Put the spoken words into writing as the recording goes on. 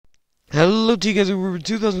Hello to you guys, we're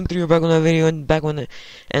 2003, we're back on that video,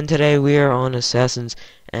 and today we are on Assassins,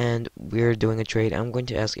 and we're doing a trade. I'm going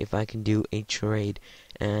to ask if I can do a trade,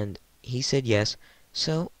 and he said yes,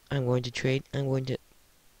 so I'm going to trade.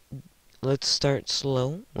 Let's start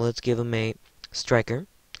slow. Let's give him a striker,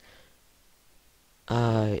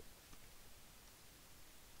 uh,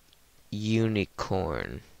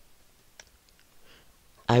 unicorn.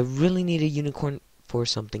 I really need a unicorn for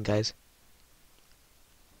something, guys.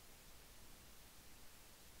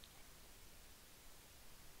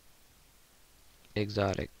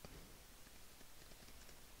 Exotic.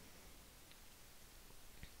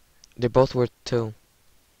 They're both worth 2.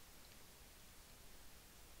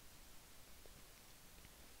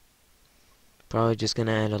 Probably just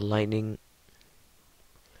gonna add a lightning.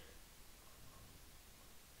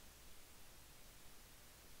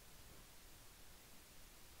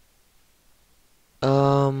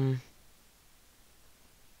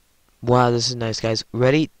 Wow, this is nice, guys.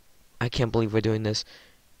 Ready? I can't believe we're doing this.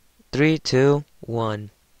 3, 2, 1.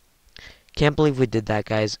 Can't believe we did that,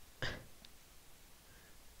 guys.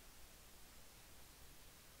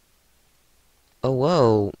 Oh,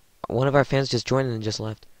 whoa. One of our fans just joined and just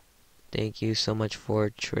left. Thank you so much for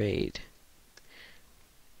trade.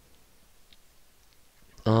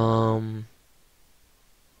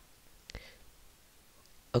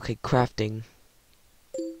 Okay, crafting.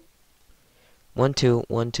 1, 2,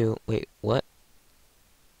 1, 2. Wait, what?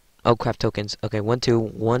 Oh, craft tokens. Okay, 1, 2,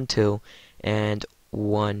 1, 2, and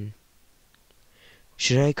 1.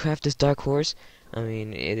 Should I craft this dark horse? I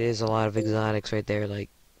mean, it is a lot of exotics right there. Like,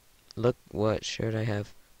 look what shirt I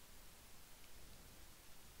have.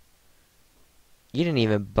 You didn't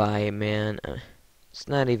even buy it, man. It's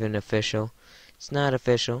not even official. It's not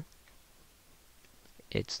official.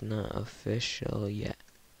 It's not official yet.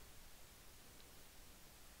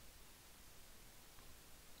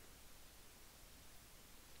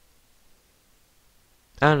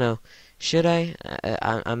 I don't know. Should I?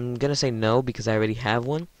 I'm gonna say no because I already have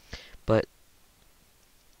one. But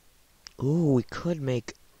ooh, we could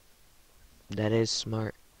make. That is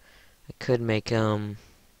smart. I could make I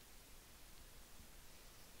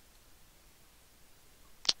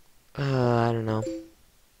don't know.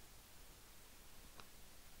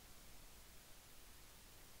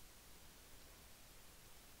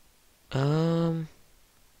 Um,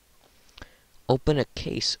 Open a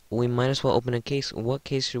case. We might as well open a case. What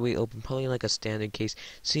case should we open? Probably like a standard case.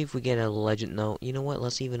 See if we get a legend. No, you know what?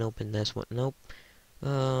 Let's even open this one. Nope.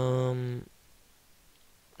 Um,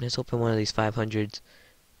 let's open one of these 500s.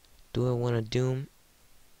 Do I want a Doom?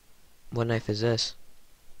 What knife is this?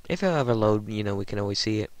 If I ever load, you know, we can always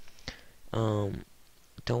see it. Don't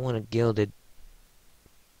want a gilded.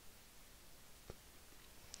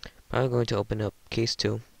 Probably going to open up case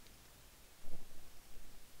 2.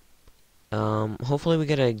 Hopefully we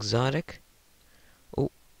get an exotic.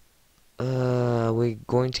 Oh, we're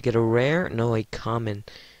going to get a rare? No, a common.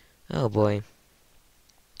 Oh boy.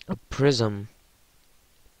 A prism.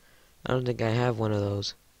 I don't think I have one of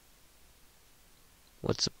those.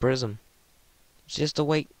 What's a prism? It's just a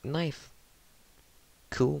white knife.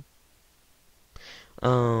 Cool.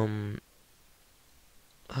 Um,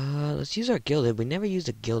 let's use our gilded. We never used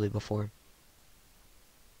a gilded before.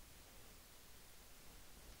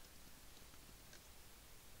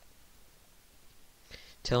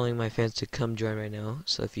 Telling my fans to come join right now,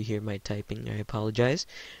 so if you hear my typing, I apologize.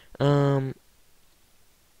 Um,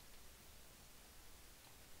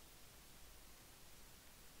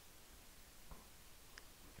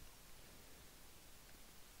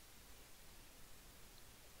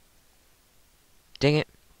 Dang it.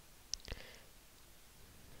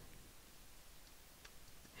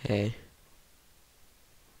 Hey.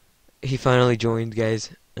 He finally joined,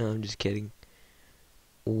 guys. No, I'm just kidding.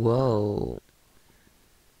 Whoa.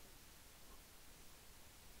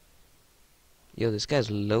 Yo, this guy's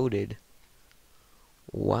loaded.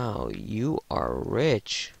 Wow, you are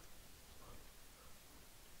rich.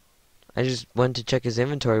 I just went to check his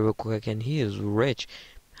inventory real quick, and he is rich.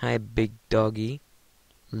 Hi, big doggy.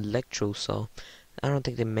 Electro cell. I don't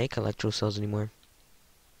think they make electro cells anymore.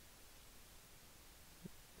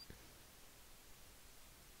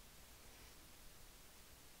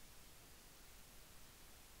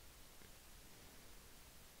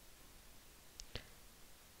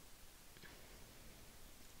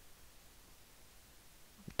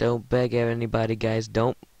 Don't beg at anybody, guys.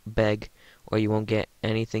 Don't beg, or you won't get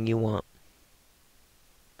anything you want.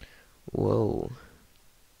 Whoa.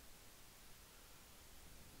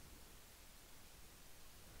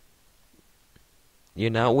 You're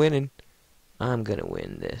not winning. I'm gonna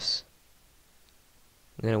win this.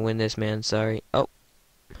 I'm gonna win this, man. Sorry. Oh.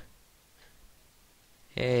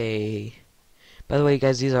 By the way,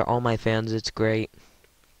 guys, these are all my fans. It's great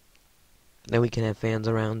that we can have fans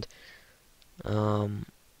around. Um,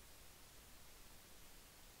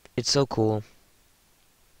 it's so cool.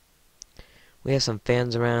 We have some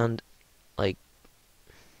fans around, like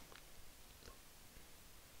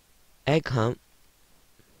Egg Hunt.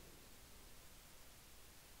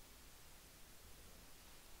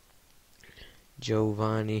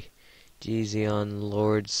 Giovanni, Jeezy on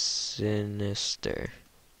Lord Sinister.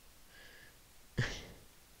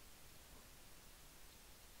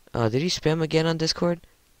 Did he spam again on Discord?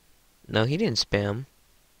 No, he didn't spam.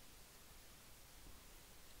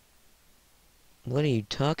 What are you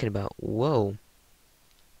talking about? Whoa.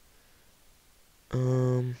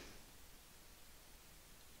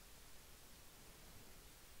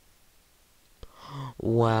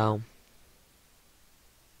 Wow.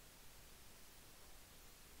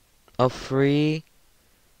 A free...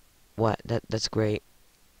 What? That's great.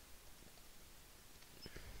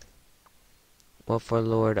 What for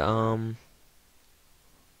Lord?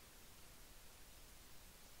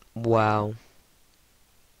 Wow.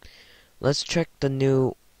 Let's check the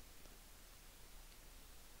new...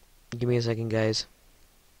 Give me a second, guys.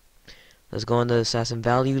 Let's go on the assassin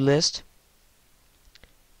value list.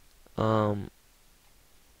 1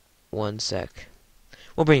 sec.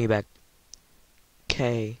 We'll bring you back.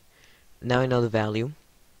 Okay. Now I know the value.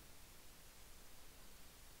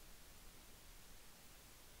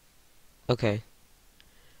 Okay.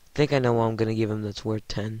 Think I know what I'm gonna give him that's worth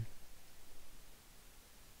 10.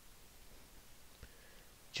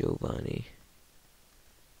 Giovanni.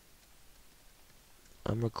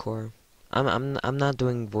 I'm record. I'm not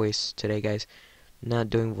doing voice today, guys. Not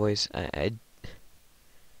doing voice. I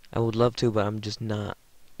would love to, but I'm just not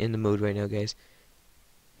in the mood right now, guys.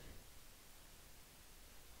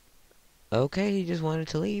 Okay, he just wanted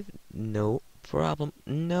to leave. No problem.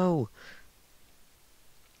 No.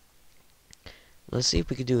 Let's see if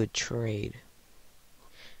we could do a trade.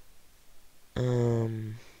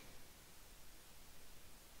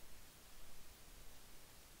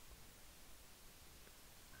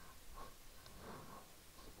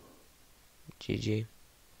 GG.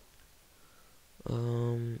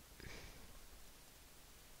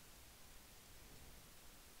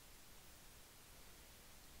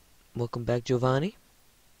 Welcome back, Giovanni.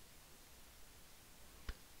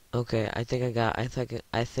 Okay, I think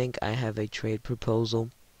I have a trade proposal.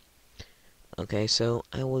 Okay, so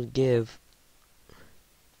I will give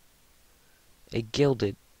a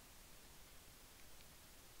gilded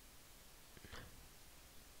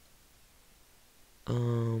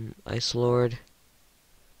Ice Lord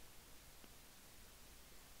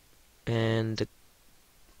and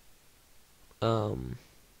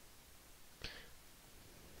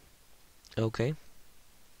okay.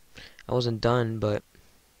 I wasn't done, but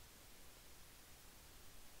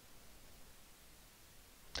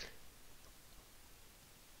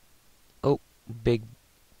oh, big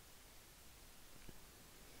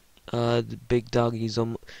the big doggies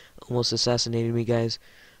almost assassinated me, guys.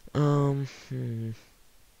 Kind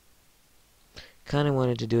of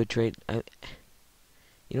wanted to do a trade.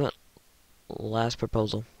 You know what? Last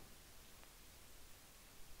proposal.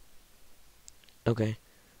 Okay.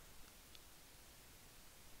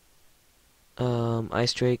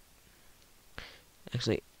 Ice Drake.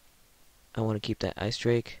 Actually, I want to keep that Ice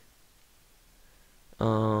Drake.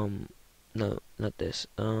 No, not this.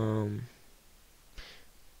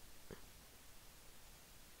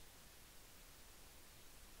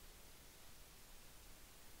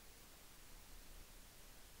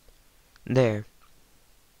 There.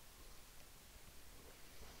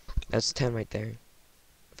 That's 10 right there.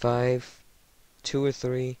 5, 2 or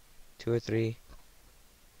 3, 2 or 3.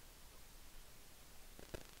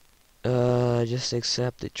 Just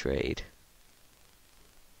accept the trade.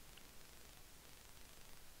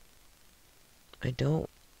 I don't...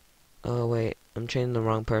 Oh, wait. I'm trading the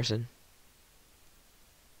wrong person.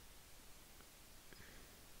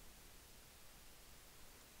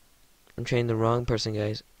 I'm trading the wrong person,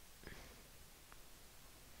 guys.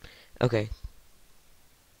 Okay.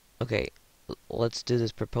 Okay. Let's do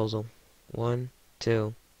this proposal. 1,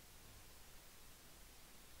 2...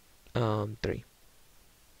 3.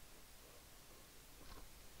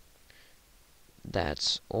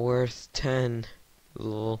 That's worth 10.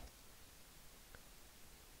 Lol.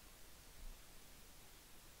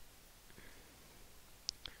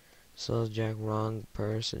 So Jack, wrong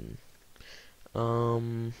person.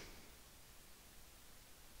 Well,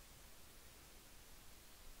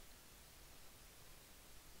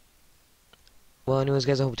 anyways,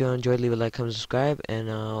 guys, I hope you enjoyed. Leave a like, comment, subscribe,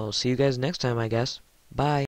 and I'll see you guys next time, I guess. Bye.